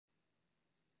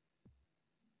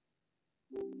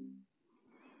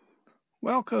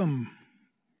Welcome.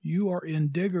 You are in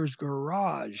Digger's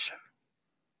Garage.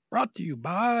 Brought to you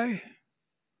by.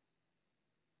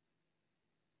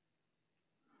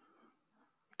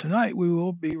 Tonight we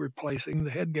will be replacing the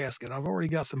head gasket. I've already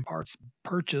got some parts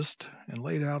purchased and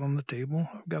laid out on the table.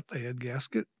 I've got the head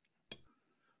gasket.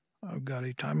 I've got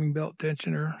a timing belt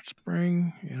tensioner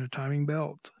spring and a timing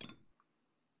belt.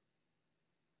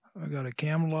 I've got a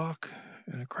cam lock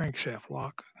and a crankshaft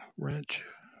lock wrench.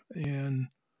 And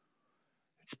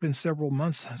it's been several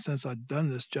months since I've done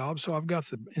this job, so I've got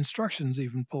the instructions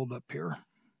even pulled up here.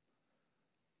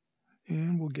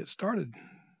 And we'll get started.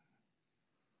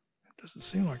 It doesn't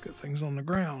seem like that thing's on the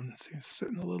ground. It's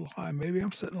sitting a little high. Maybe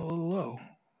I'm sitting a little low.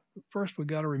 But first, we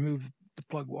got to remove the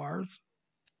plug wires.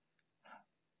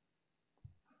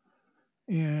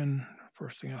 And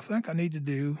first thing I think I need to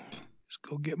do is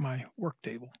go get my work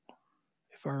table,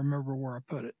 if I remember where I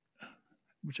put it,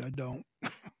 which I don't.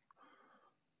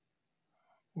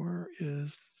 Where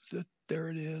is it? There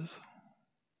it is.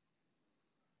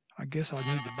 I guess I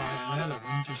need to buy another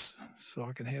one just so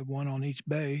I can have one on each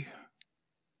bay.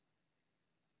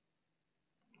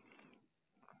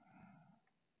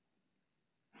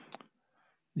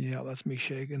 Yeah, that's me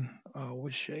shaking. I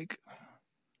always shake.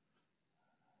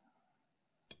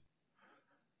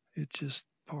 It's just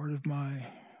part of my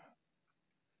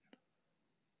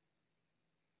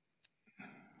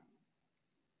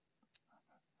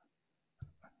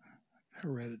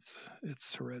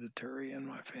it's hereditary in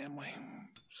my family.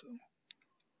 So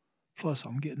plus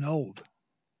I'm getting old.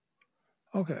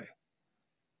 Okay.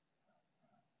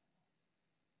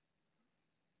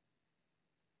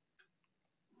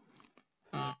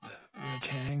 Wrench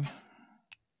hang.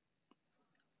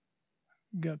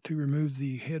 Got to remove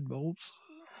the head bolts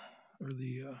or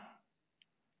the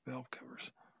valve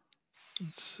covers.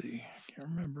 Let's see. I can't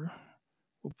remember.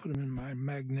 We'll put them in my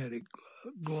magnetic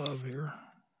glove here.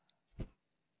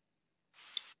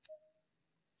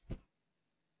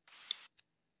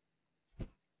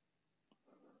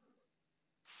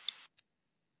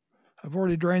 I've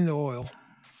already drained the oil.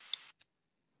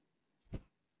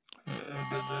 I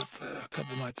did that a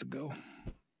couple nights ago.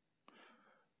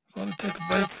 Thought I'd take a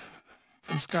break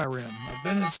from Skyrim. I've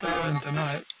been in Skyrim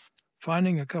tonight,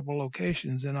 finding a couple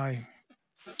locations, and I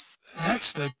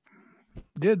actually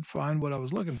did find what I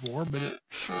was looking for, but it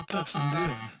sure took some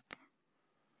doing.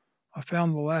 I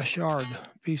found the last shard,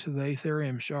 piece of the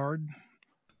Aetherium shard.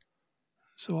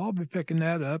 So I'll be picking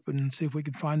that up and see if we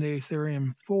can find the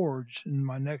Aetherium forge in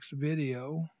my next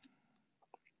video.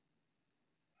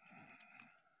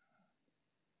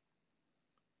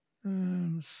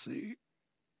 Let's see.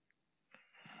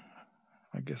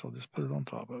 I guess I'll just put it on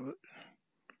top of it.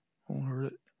 Won't hurt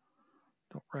it.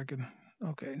 Don't reckon.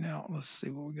 Okay, now let's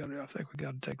see what we got to do. I think we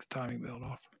got to take the timing belt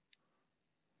off.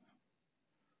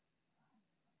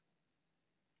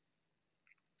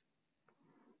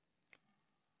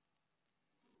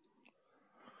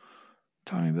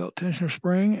 Timing belt tensioner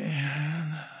spring,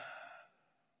 and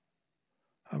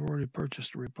I've already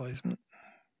purchased a replacement.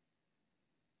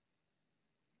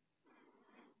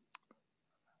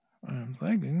 I'm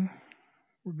thinking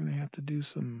we're going to have to do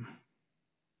some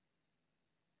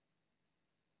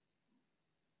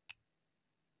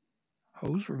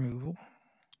hose removal.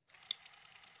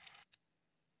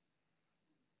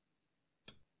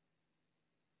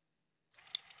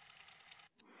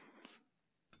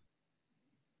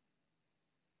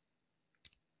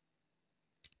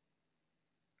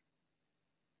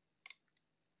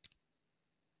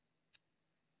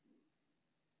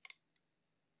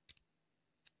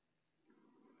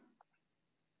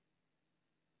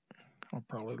 I'll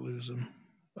probably lose them.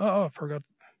 Oh, I forgot.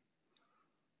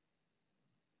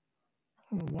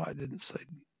 I don't know why I didn't say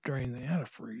drain the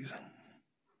antifreeze.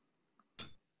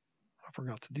 I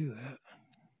forgot to do that.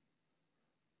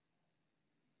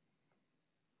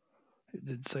 It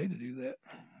did say to do that.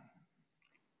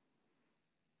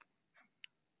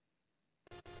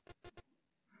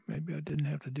 Maybe I didn't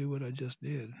have to do what I just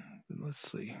did. But let's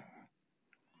see.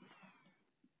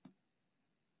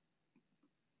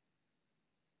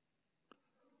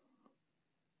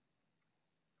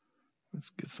 Let's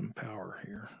get some power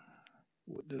here.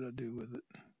 What did I do with it?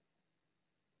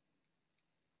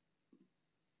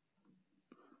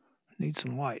 Need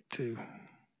some light too.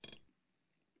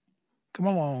 Come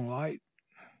along, light.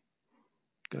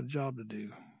 Got a job to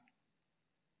do.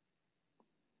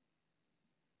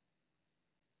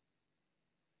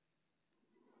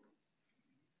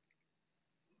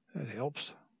 That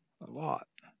helps a lot.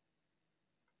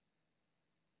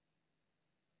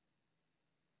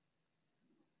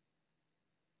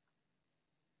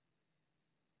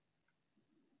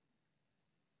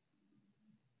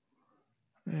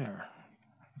 There,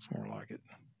 that's more like it.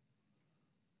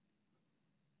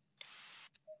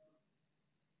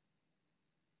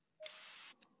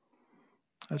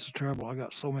 That's the trouble. I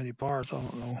got so many parts I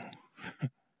don't know,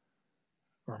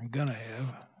 or I'm gonna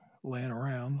have laying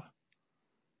around.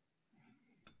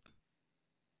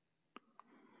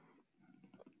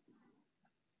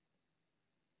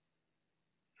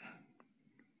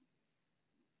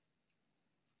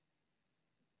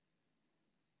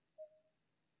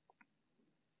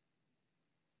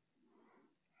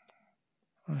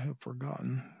 I have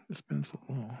forgotten. It's been so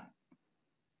long.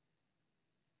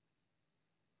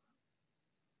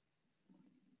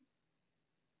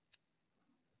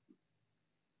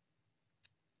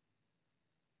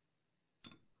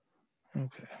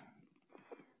 Okay.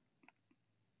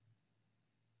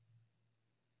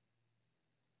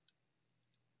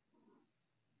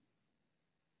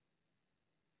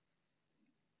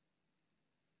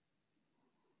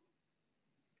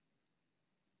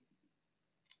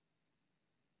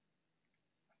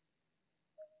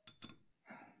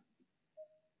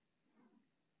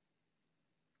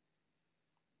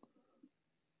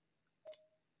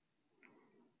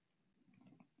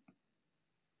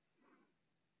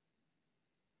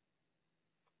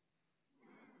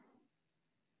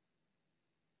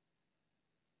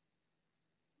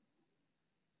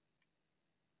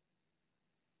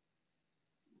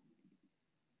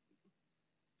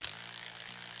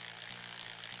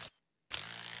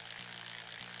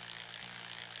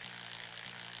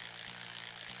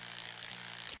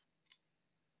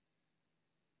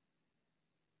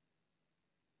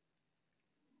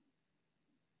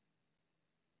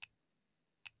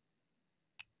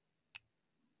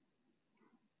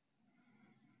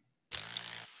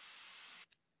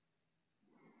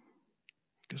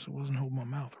 Guess I wasn't holding my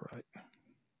mouth right.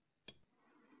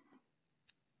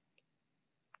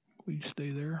 Will you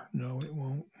stay there? No, it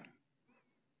won't.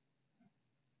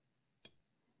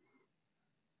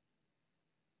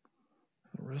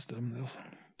 The rest of them, they'll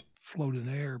float in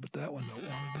the air, but that one don't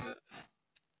want to do it.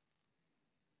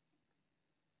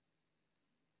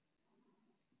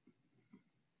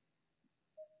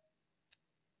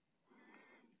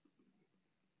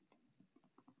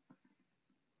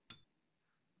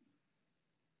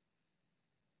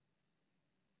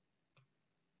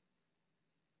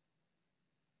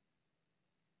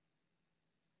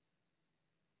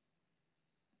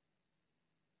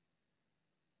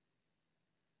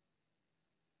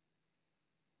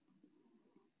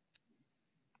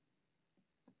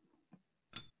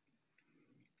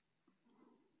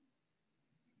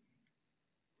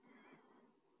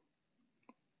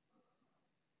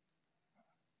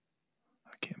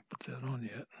 I can't put that on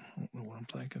yet. I don't know what I'm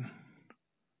thinking.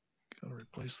 Got to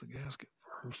replace the gasket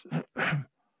first.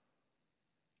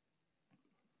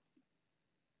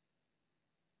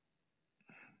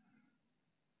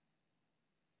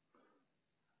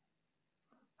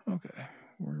 Okay,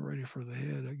 we're ready for the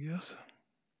head, I guess.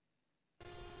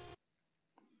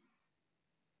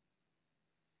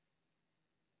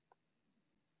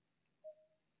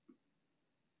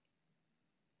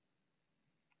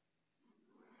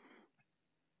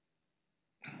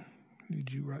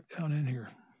 Need you right down in here.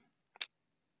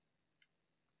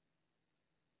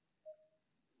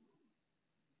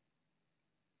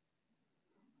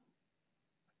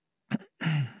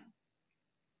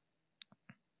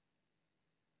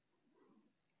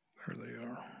 There they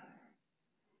are.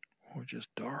 Oh, it's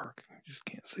just dark. You just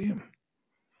can't see them.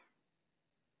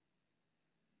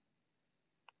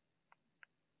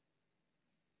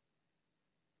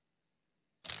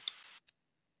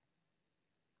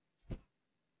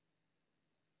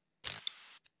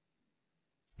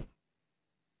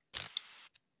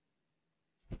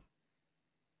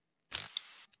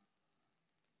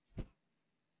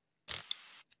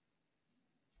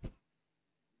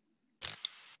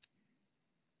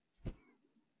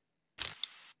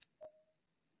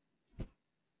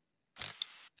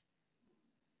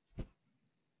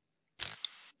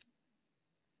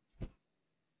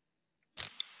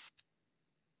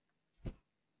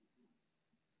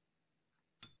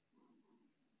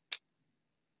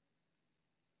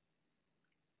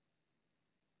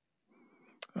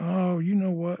 Oh, you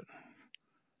know what?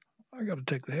 I got to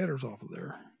take the headers off of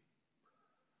there.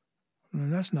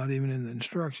 And that's not even in the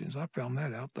instructions. I found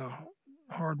that out the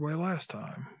hard way last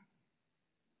time.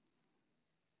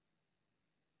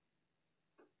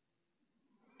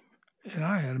 And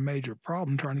I had a major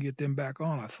problem trying to get them back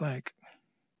on, I think.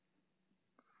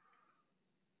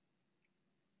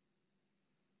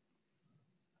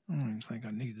 I don't even think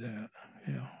I need that.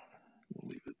 Yeah, we'll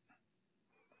leave it.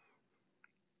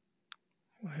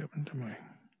 What happened to my...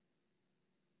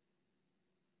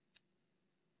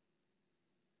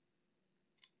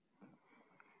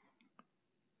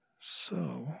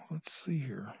 see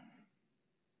here.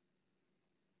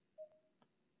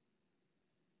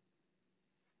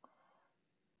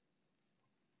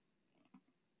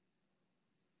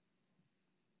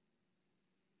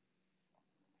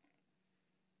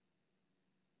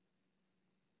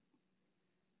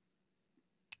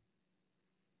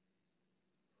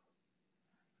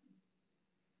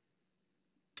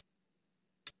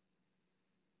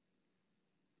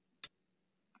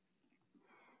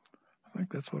 I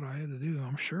think that's what I had to do.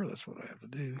 I'm sure that's what I have to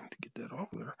do to get that off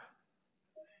there.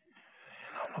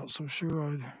 And I'm not so sure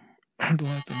I don't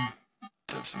have to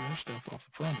touch some of this stuff off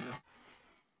the front here.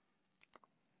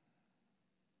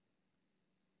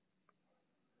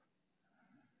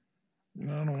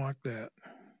 No, I don't like that.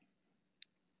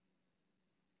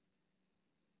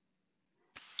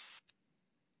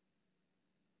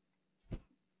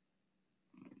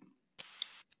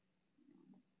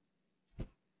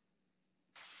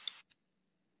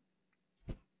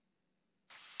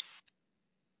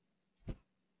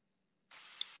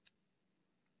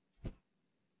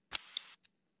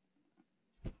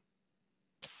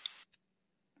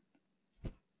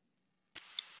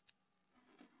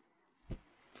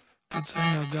 Good thing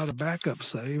I've got a backup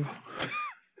save.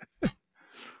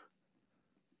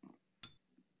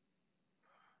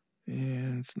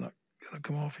 And it's not gonna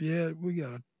come off yet. We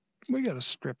gotta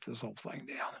strip this whole thing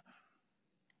down.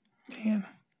 Man.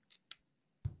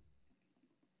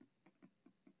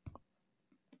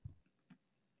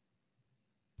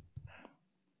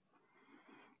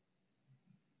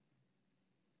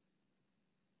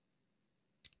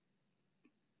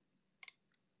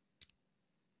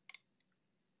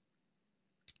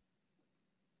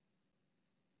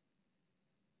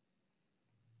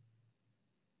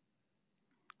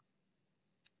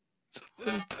 A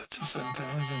little touchy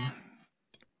sometimes, and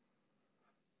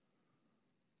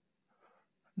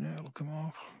now it'll come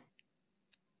off.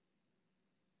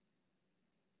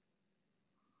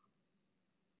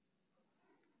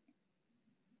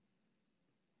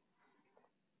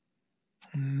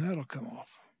 And that'll come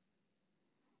off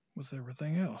with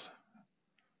everything else.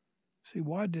 See,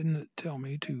 why didn't it tell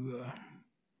me to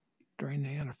drain the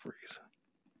antifreeze?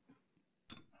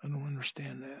 I don't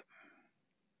understand that.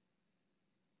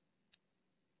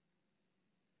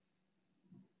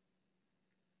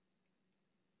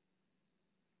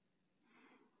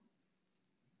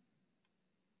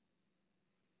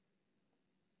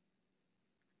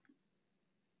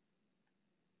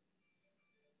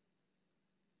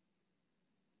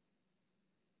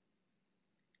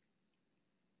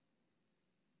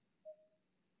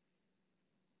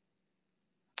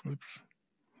 Oops.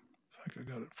 I think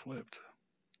I got it flipped.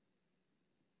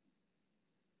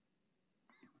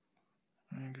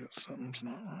 I got something's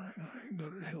not right. I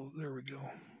got it held. There we go.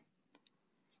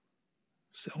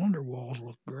 Cylinder walls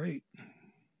look great.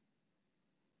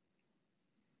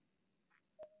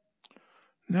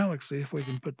 Now let's see if we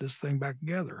can put this thing back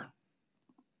together.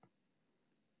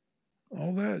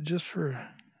 All that just for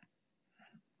a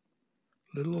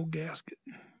little old gasket.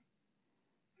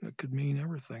 That could mean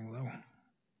everything, though.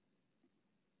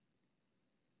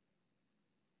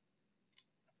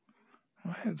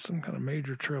 I had some kind of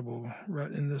major trouble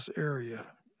right in this area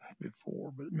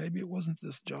before, but maybe it wasn't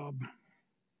this job.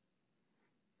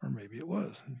 Or maybe it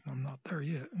was. I'm not there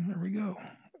yet. There we go.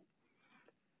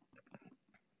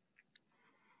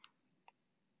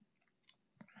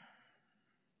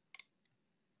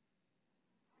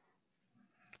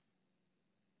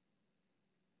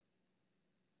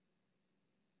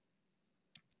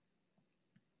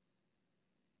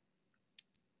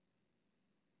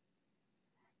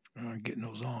 Getting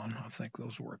those on. I think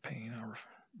those were a pain. I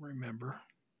remember.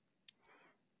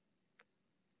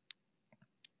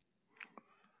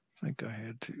 I think I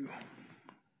had to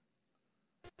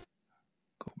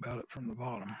go about it from the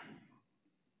bottom.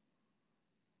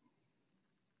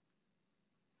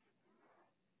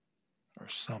 Or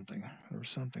something. There was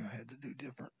something I had to do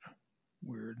different.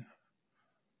 Weird.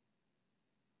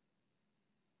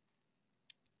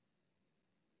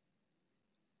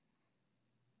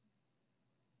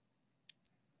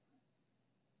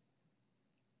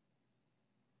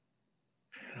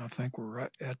 And I think we're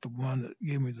right at the one that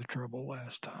gave me the trouble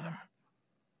last time.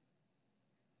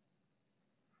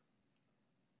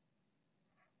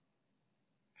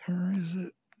 Where is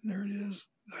it? There it is.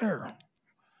 There.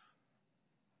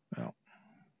 Well.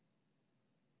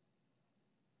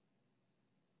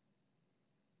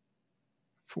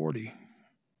 40.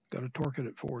 Got to torque it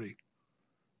at 40.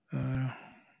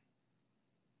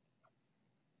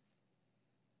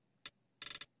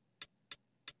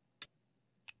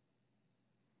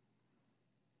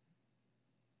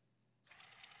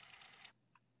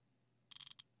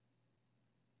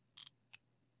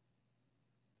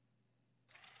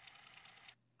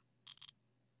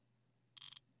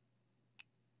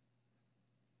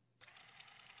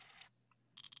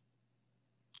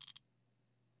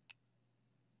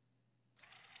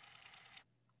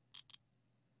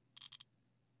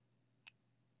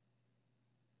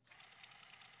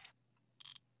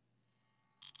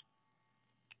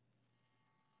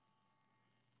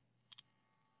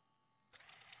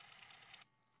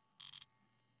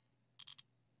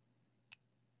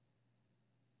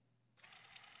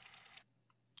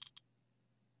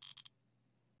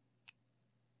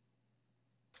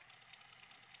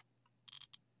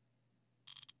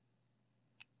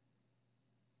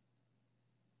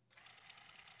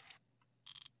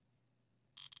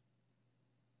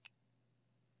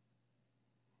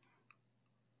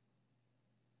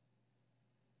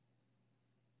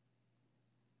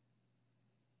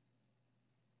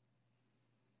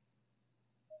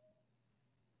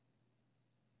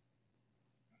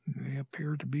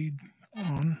 appear to be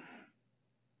on.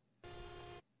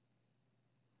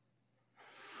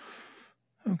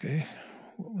 Okay,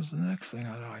 what was the next thing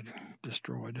that I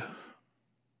destroyed?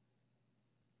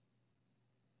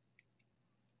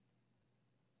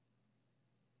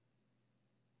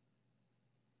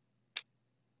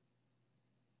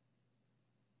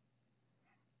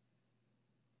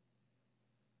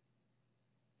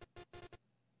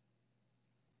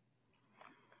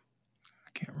 I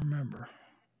can't remember.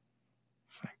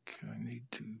 I think I need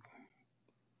to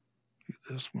do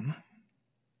this one.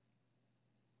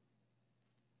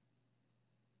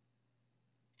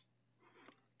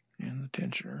 And the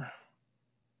tensioner.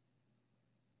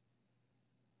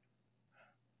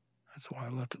 That's why I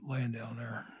left it laying down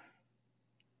there.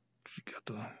 You got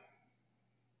the.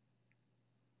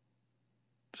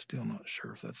 Still not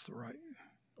sure if that's the right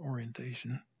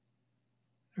orientation.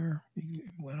 There, you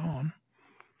went on.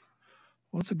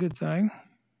 Well, it's a good thing.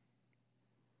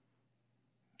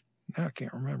 Now I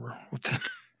can't remember what the.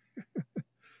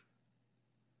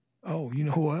 Oh, you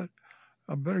know what?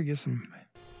 I better get some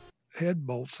head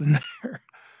bolts in there.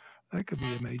 That could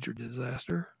be a major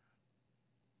disaster.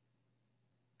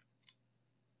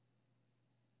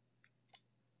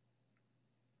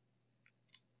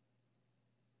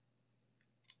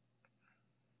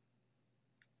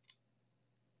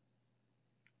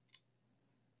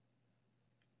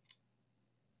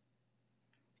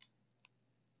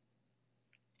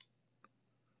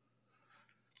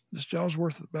 This job's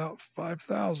worth about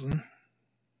 5,000.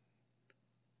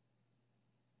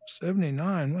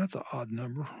 79, that's an odd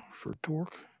number for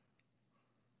torque.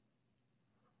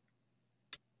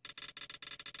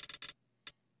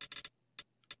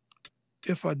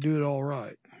 If I do it all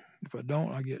right. If I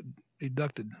don't, I get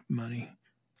deducted money.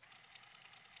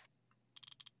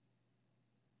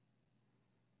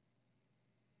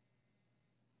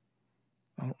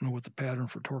 I don't know what the pattern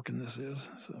for torquing this is,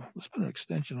 so let's put an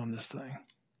extension on this thing.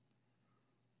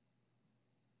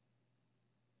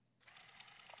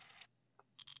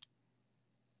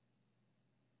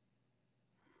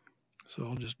 So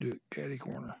I'll just do it catty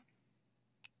corner.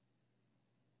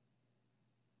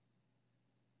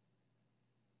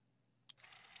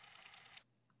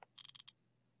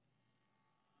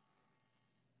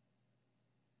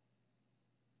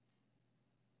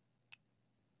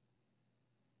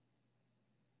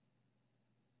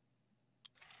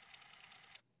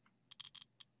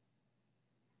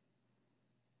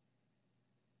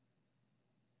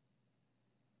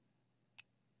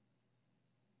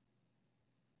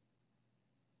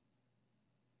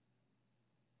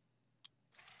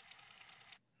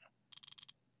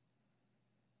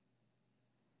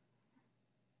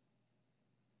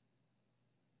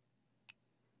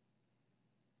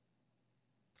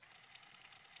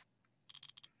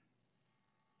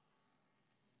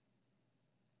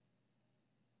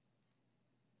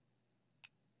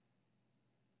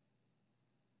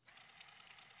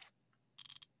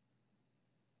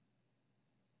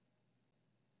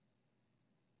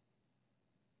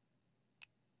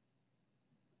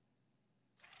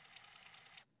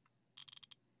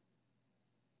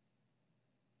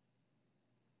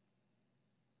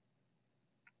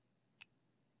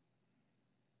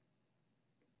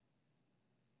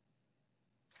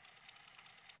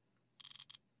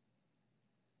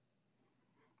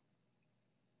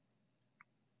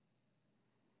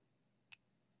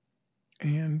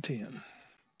 And 10.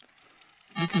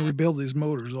 You can rebuild these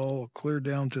motors all clear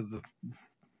down to the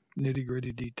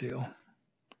nitty-gritty detail.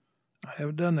 I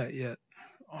haven't done that yet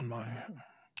on my.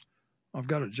 I've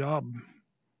got a job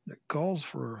that calls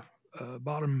for a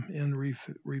bottom end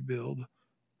rebuild.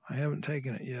 I haven't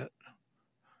taken it yet.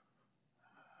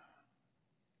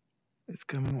 It's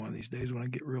coming one of these days when I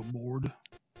get real bored.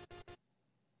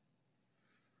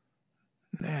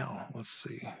 Now, let's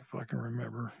see if I can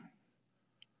remember.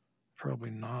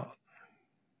 Probably not.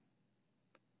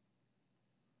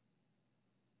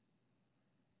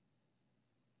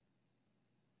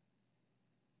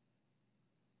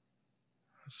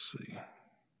 Let's see.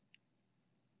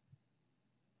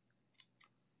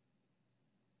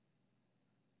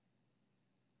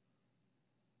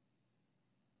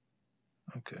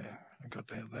 Okay, I got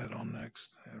to have that on next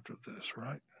after this,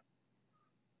 right?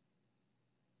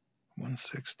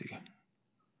 160.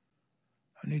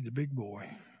 I need the big boy.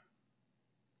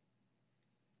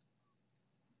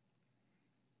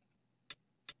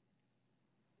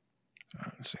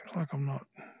 It seems like I'm not.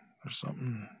 There's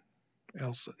something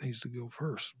else that needs to go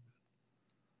first.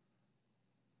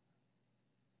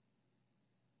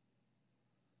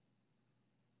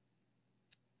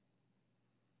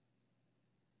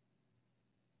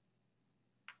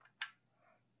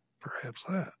 Perhaps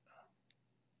that.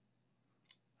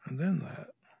 and then that,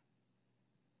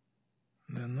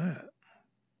 and then that.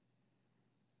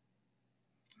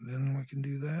 Then we can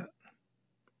do that.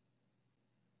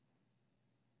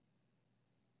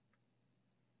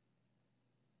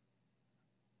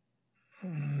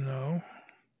 No.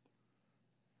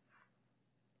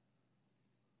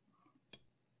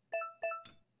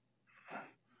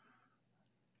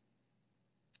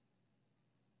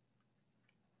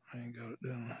 I ain't got it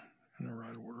done in the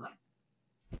right order.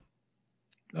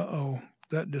 Uh-oh,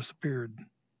 that disappeared.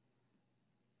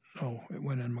 Oh, it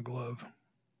went in my glove.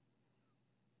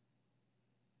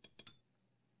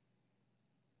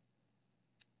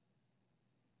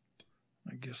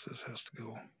 I guess this has to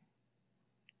go.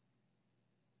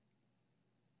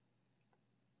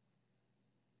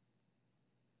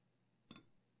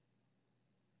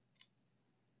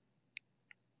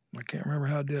 I can't remember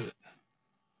how I did it.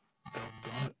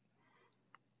 Doggone it.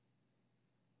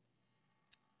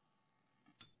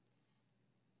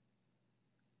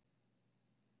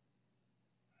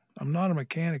 I'm not a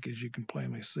mechanic, as you can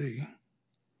plainly see.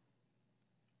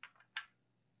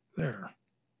 There.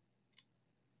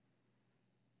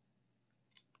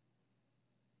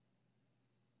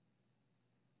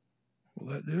 Will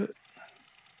that do it?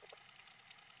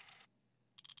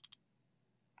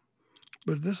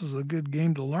 But this is a good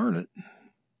game to learn it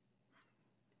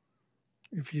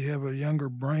if you have a younger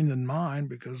brain than mine,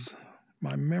 because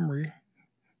my memory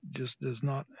just does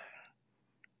not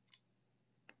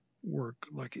work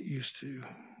like it used to.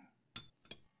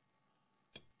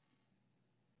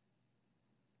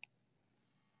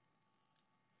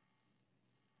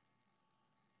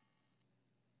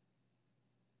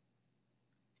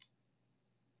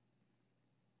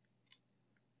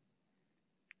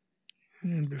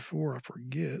 And before I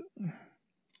forget,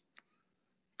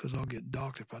 because I'll get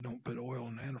docked if I don't put oil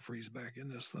and antifreeze back in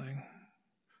this thing.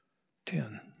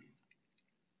 10.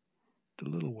 The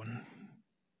little one.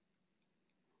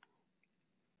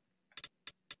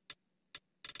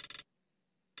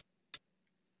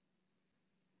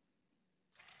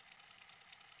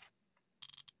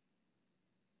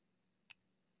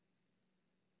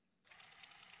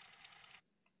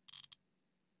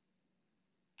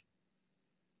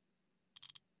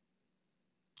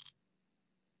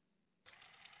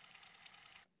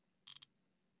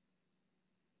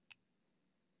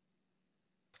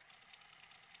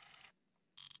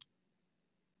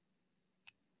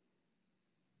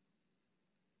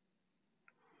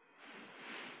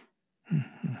 I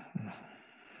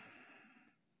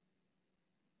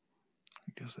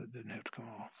guess that didn't have to come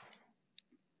off.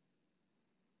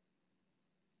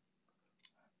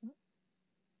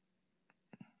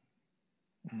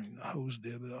 I mean, the hose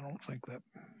did, but I don't think that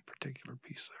particular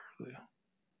piece there, the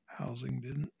housing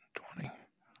didn't. 20.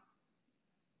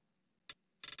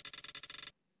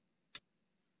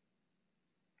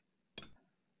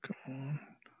 Come on.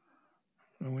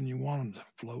 And when you want them to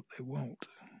float, they won't.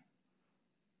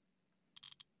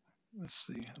 Let's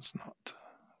see, it's not.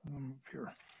 I'm up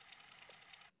here.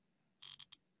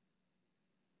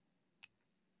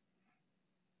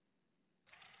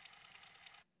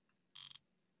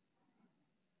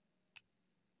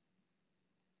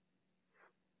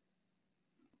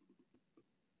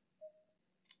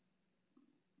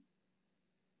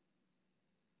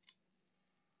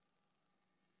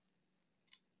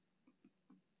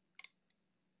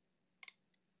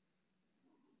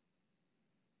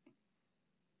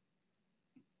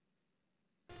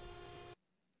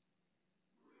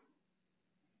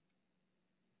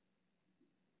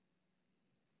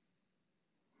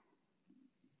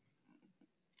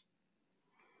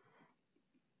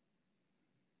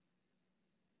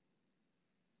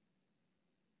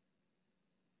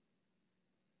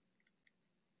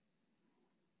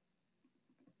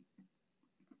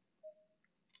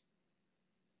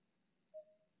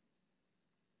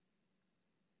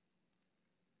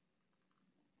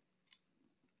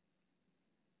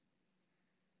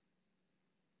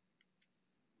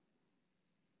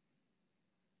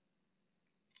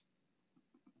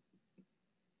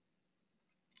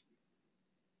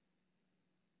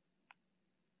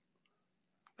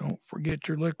 Don't forget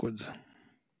your liquids.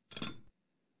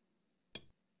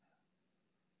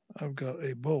 I've got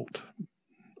a bolt.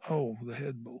 Oh, the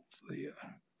head bolts, the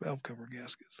valve cover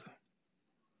gaskets.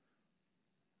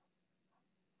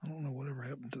 I don't know whatever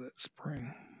happened to that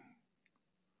spring.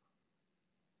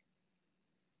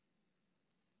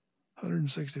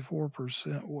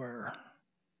 164% wear.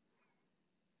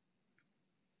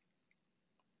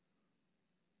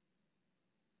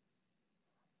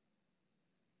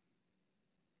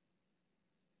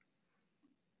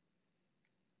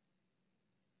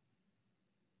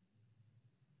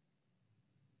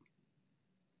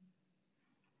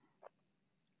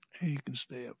 You can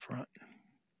stay up front.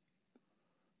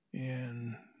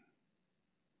 And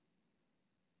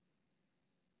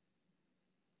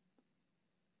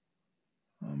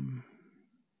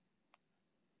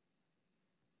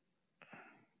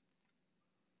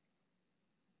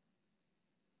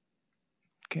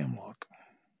cam lock.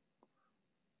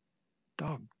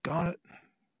 Doggone it.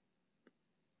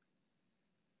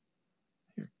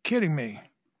 You're kidding me.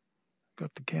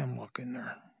 Got the cam lock in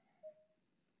there.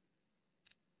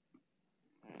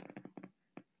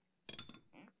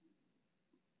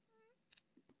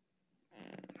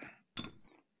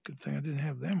 Good thing I didn't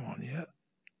have them on yet.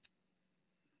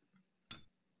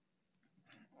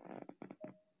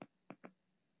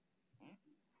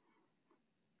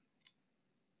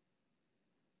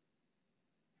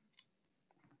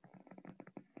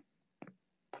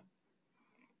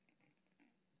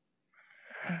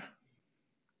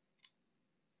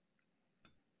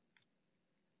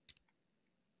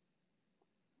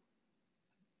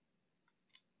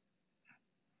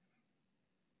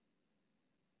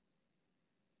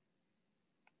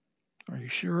 Are you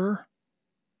sure?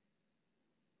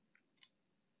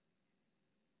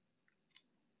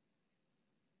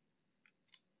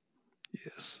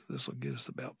 Yes, this will get us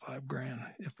about $5,000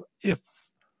 if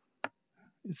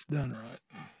it's done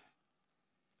right.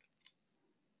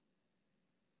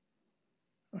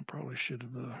 I probably should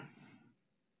have.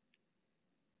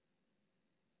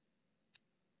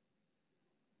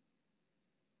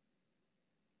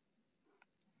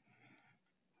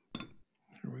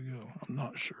 Here we go. I'm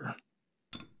not sure.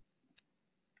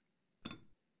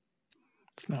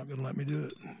 It's not going to let me do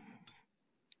it.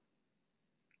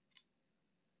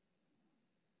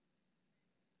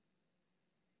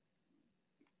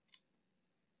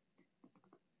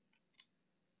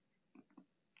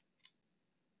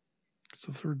 It's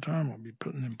the third time I'll be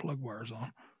putting them plug wires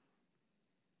on.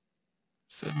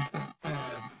 7.5.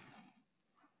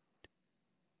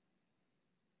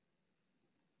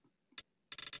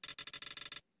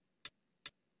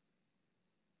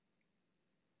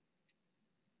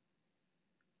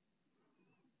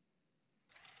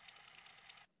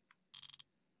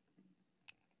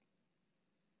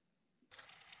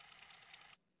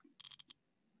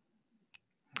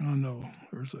 I know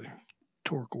there's a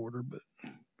torque order, but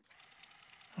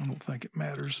I don't think it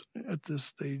matters at this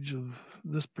stage of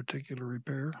this particular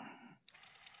repair.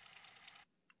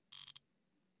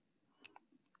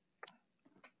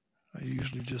 I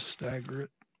usually just stagger it.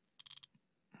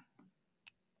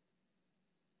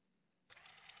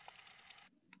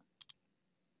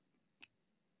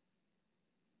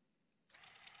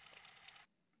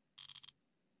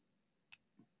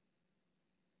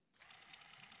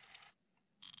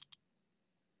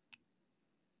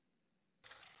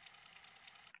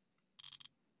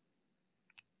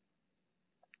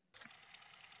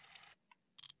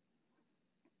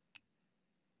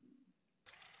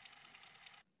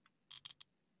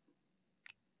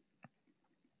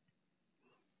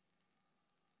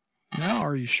 Now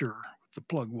are you sure with the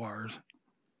plug wires?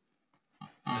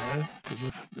 No,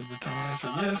 because every time I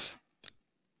answer this,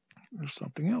 there's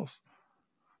something else.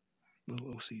 A little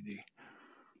OCD.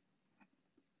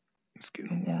 It's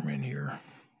getting warm in here.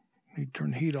 Need to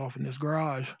turn the heat off in this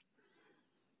garage.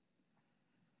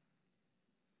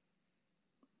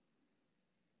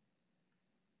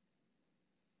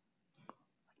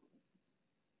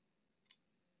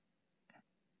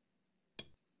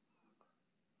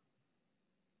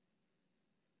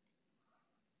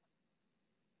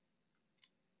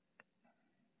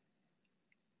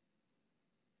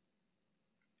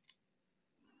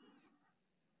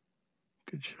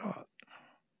 Good shot.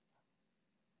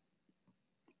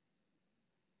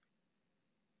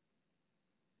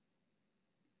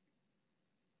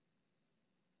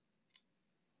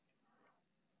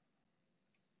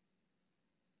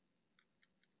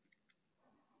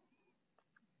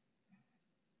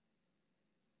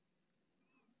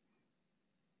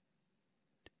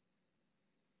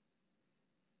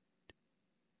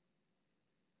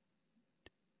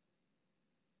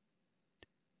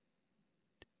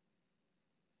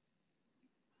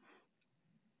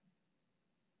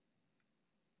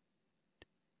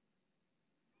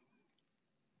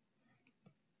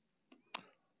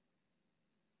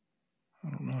 I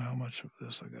don't know how much of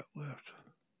this I got left.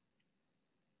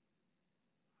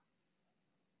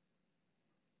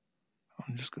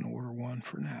 I'm just going to order one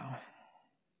for now.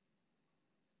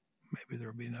 Maybe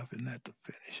there'll be enough in that to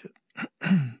finish it.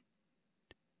 If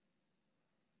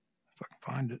I can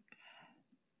find it.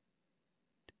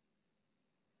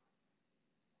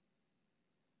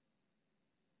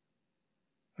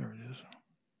 There it is.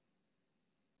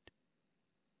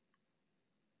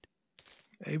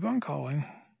 Avon calling.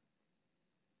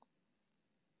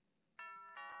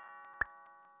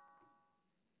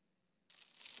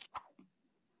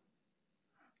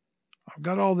 I've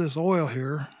got all this oil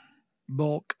here,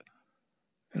 bulk,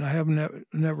 and I haven't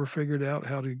never figured out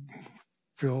how to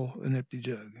fill an empty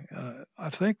jug. I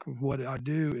think what I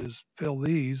do is fill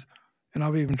these, and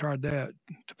I've even tried that,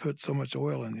 to put so much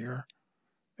oil in here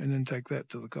and then take that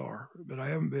to the car. But I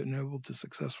haven't been able to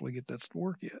successfully get that to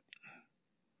work yet.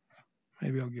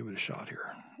 Maybe I'll give it a shot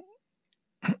here.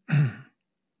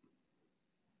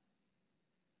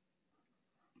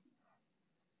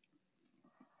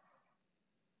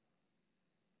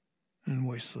 And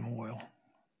waste some oil.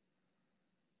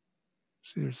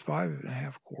 See, there's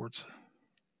 5.5 quarts.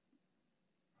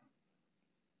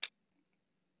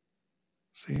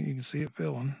 See, you can see it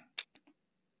filling.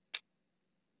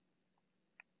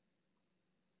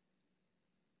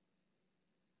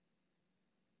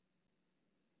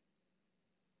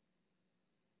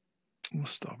 We'll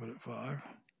stop it at 5.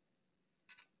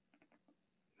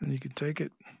 Then you can take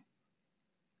it.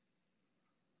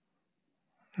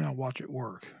 Now watch it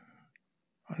work.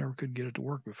 I never could get it to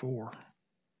work before.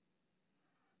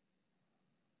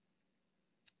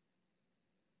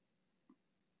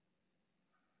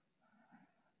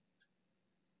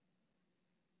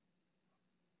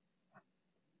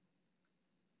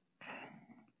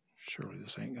 Surely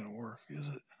this ain't gonna work, is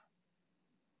it?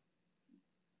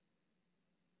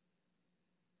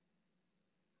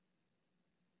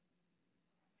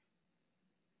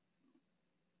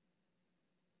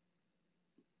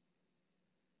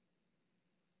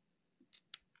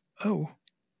 Oh,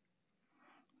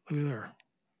 look at there.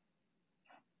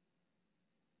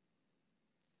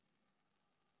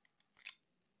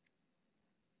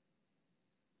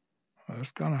 It's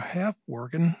kind of half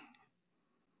working.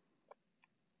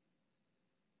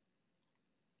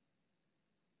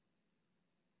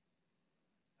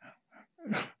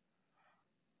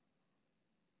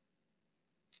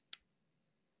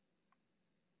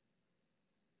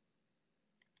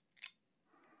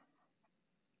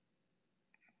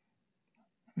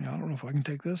 Now, I don't know if I can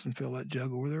take this and fill that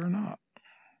jug over there or not.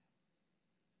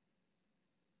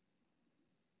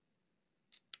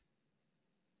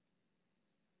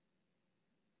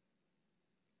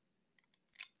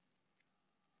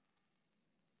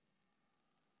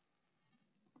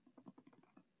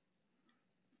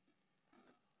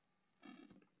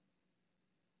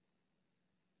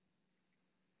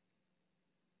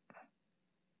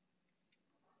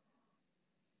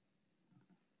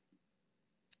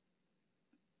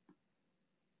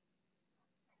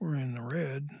 We're in the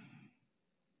red.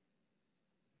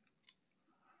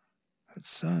 That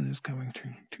sun is coming too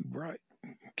bright.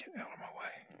 Get out of my way.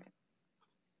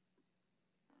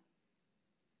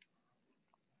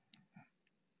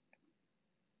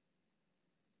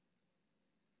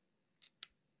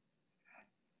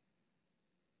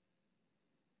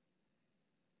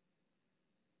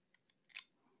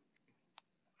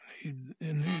 I need it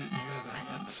in the other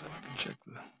hand so I can check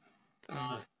the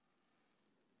other.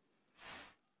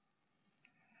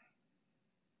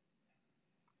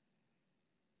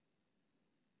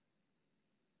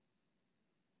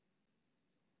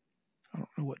 I don't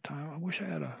know what time. I wish I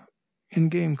had a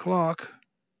in-game clock.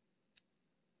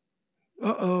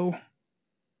 Uh-oh.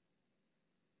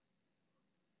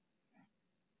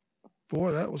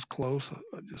 Boy, that was close.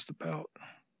 Just about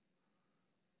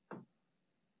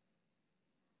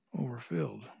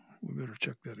overfilled. We better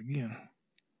check that again.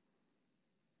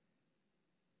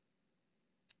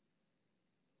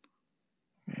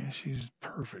 Man, she's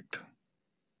perfect.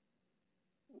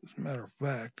 As a matter of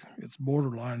fact, it's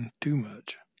borderline too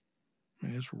much. I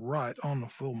mean, it's right on the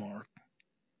full mark.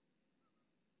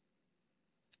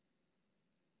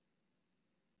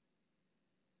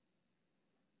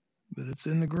 But it's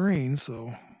in the green,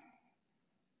 so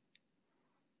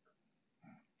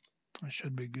I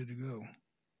should be good to go.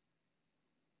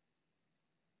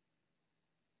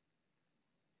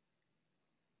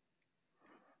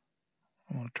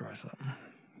 I want to try something.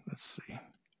 Let's see.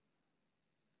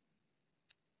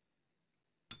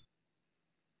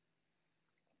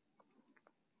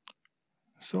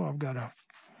 So I've got a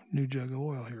new jug of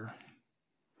oil here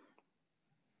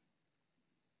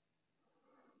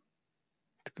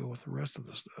to go with the rest of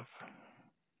the stuff.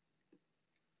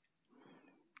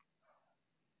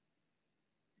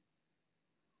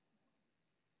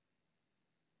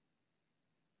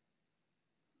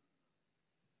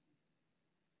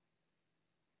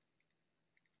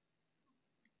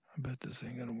 I bet this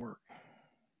ain't gonna work.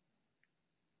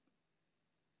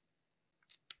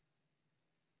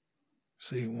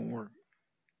 See, it won't work.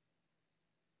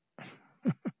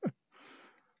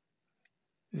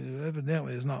 It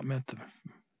evidently is not meant to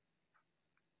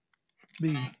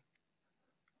be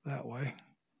that way.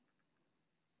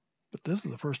 But this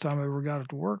is the first time I ever got it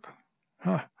to work.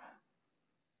 Huh.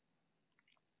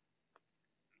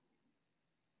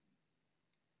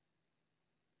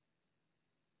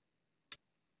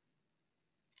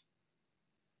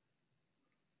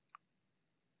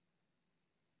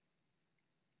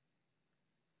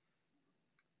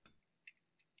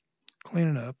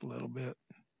 Clean it up a little bit.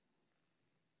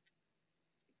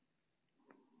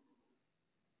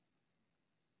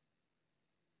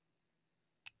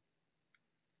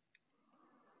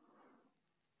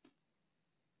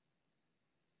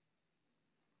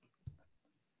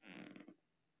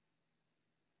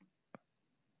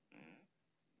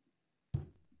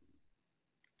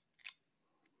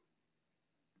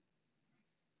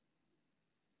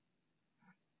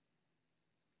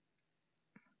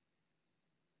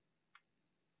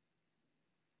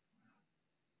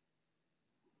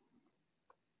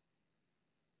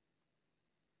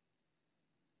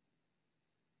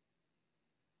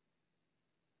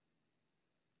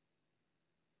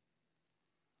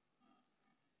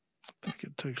 I think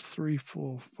it takes 3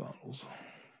 full funnels.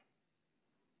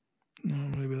 No,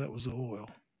 maybe that was the oil.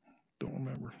 Don't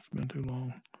remember. It's been too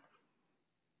long.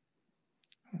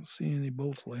 I don't see any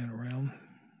bolts laying around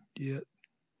yet.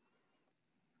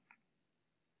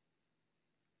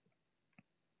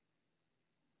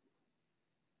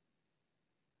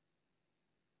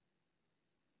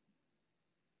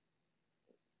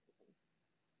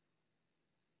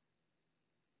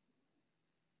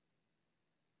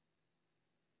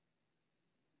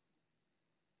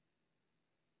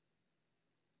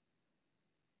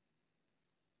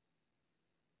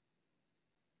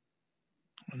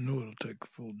 I know it'll take a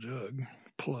full jug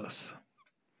plus.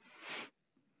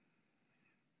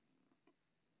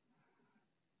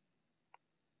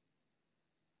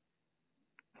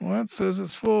 Well, that says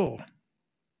it's full.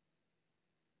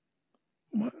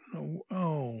 What? No.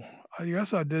 Oh, I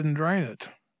guess I didn't drain it.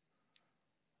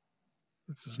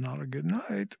 This is not a good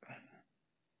night.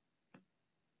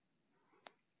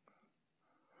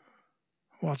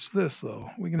 Watch this, though.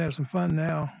 We can have some fun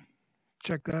now.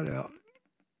 Check that out.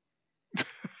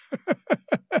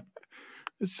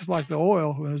 It's just like the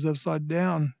oil when it was upside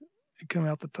down. It come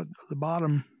out the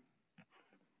bottom.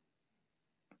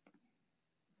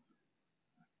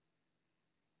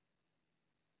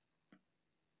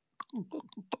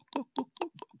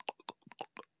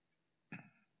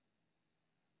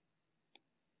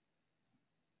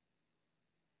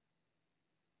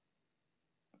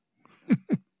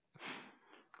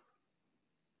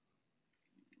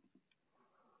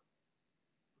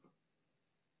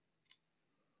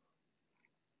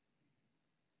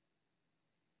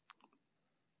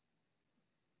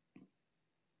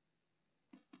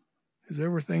 Is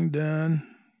everything done,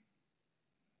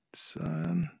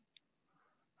 son?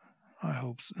 I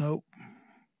hope so. Nope.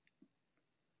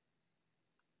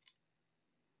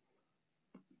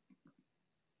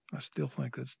 I still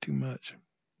think that's too much.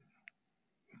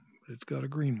 But it's got a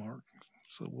green mark,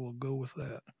 so we'll go with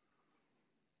that.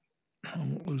 I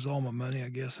won't lose all my money, I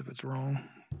guess, if it's wrong.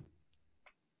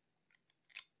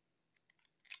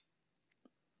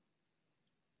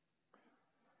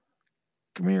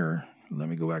 Come here. Let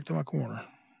me go back to my corner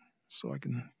so I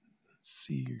can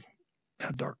see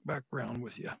a dark background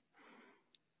with you.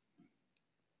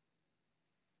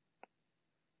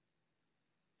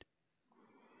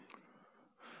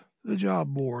 The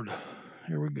job board.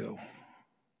 Here we go.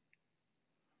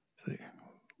 See,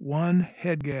 one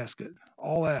head gasket.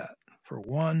 All that for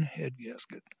one head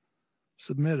gasket.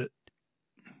 Submit it.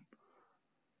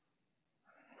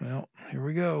 Well, here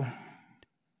we go.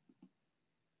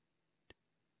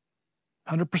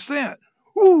 100%.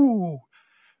 Woo!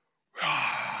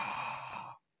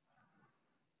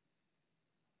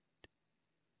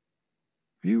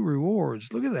 View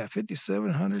rewards. Look at that,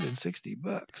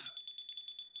 $5,760.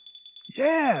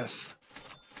 Yes.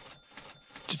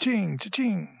 Cha-ching,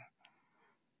 cha-ching.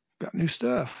 Got new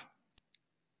stuff.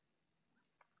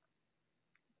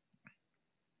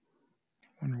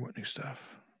 Wonder what new stuff.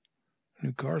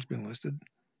 New car's been listed.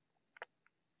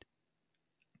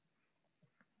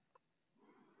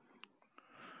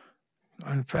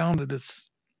 I found that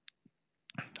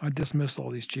I dismissed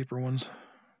all these cheaper ones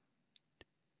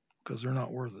because they're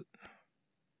not worth it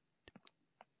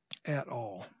at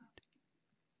all.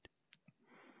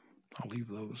 I'll leave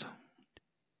those.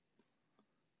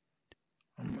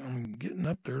 I'm getting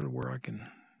up there to where I can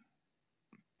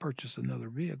purchase another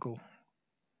vehicle.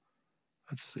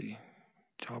 Let's see.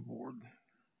 Job board.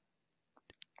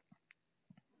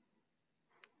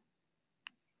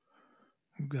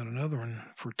 got another one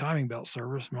for timing belt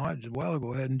service. Might as well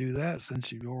go ahead and do that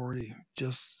since you've already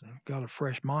just got a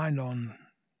fresh mind on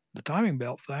the timing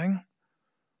belt thing.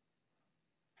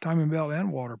 Timing belt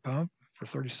and water pump for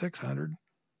 $3,600, and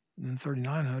then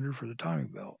 $3,900 for the timing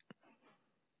belt.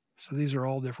 So these are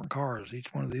all different cars.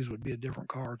 Each one of these would be a different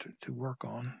car to work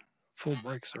on. Full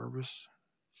brake service.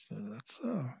 So that's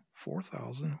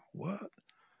 $4,000. What?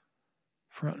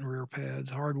 Front and rear pads,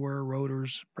 hardware,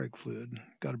 rotors, brake fluid.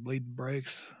 Got to bleed the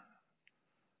brakes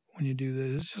when you do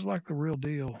this. It's just like the real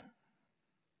deal.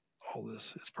 All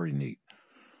this. It's pretty neat.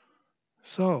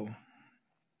 So I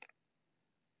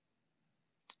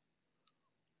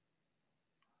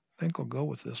think I'll go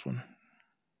with this one.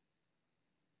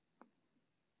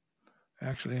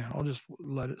 Actually, I'll just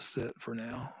let it sit for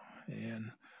now.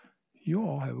 And you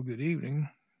all have a good evening.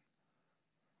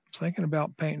 I was thinking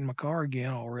about painting my car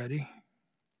again already.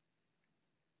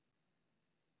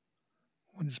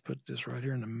 We'll just put this right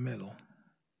here in the middle.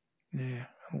 Yeah,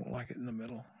 I don't like it in the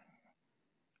middle.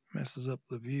 Messes up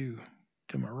the view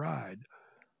to my ride.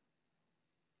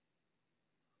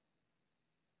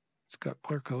 It's got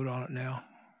clear coat on it now.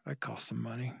 That costs some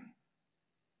money.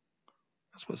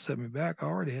 That's what set me back. I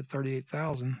already had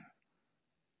 $38,000,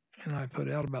 and I put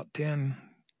out about 10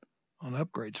 on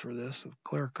upgrades for this, of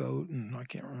clear coat, and I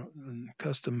can't remember, and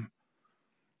custom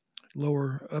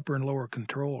upper and lower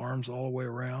control arms all the way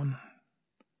around,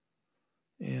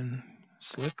 and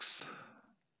slicks.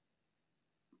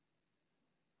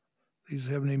 These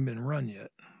haven't even been run yet.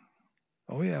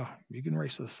 Oh yeah, you can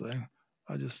race this thing.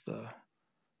 I've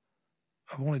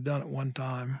only done it one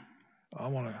time.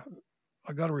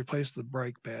 I got to replace the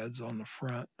brake pads on the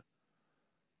front.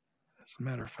 As a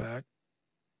matter of fact,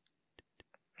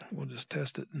 we'll just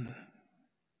test it and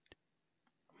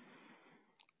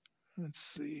let's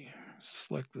see.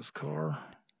 Select this car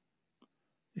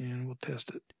and we'll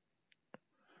test it.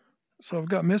 So I've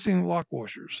got missing lock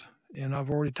washers, and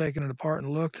I've already taken it apart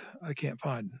and looked. I can't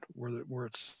find where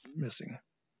it's missing.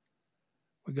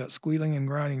 We got squealing and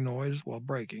grinding noise while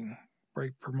braking.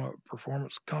 Brake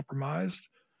performance compromised.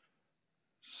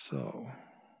 So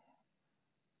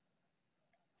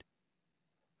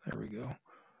there we go.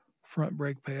 Front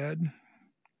brake pad.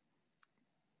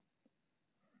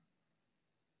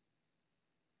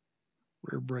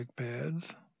 Rear brake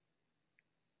pads.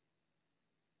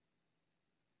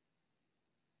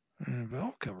 And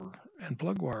valve cover and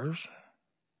plug wires.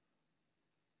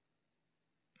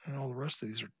 And all the rest of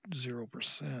these are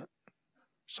 0%.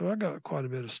 So I got quite a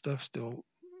bit of stuff still.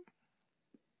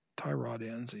 Tie rod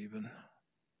ends even.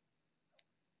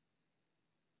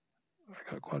 I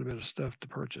got quite a bit of stuff to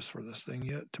purchase for this thing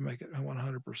yet to make it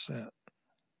 100%. It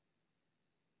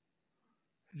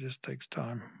just takes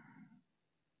time.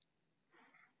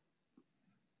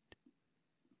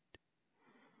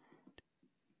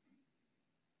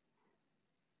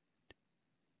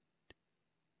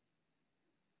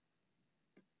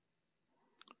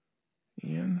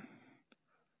 And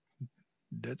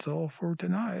that's all for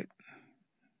tonight.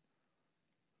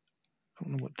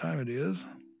 Don't know what time it is.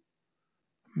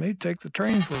 May take the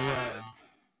train for a ride.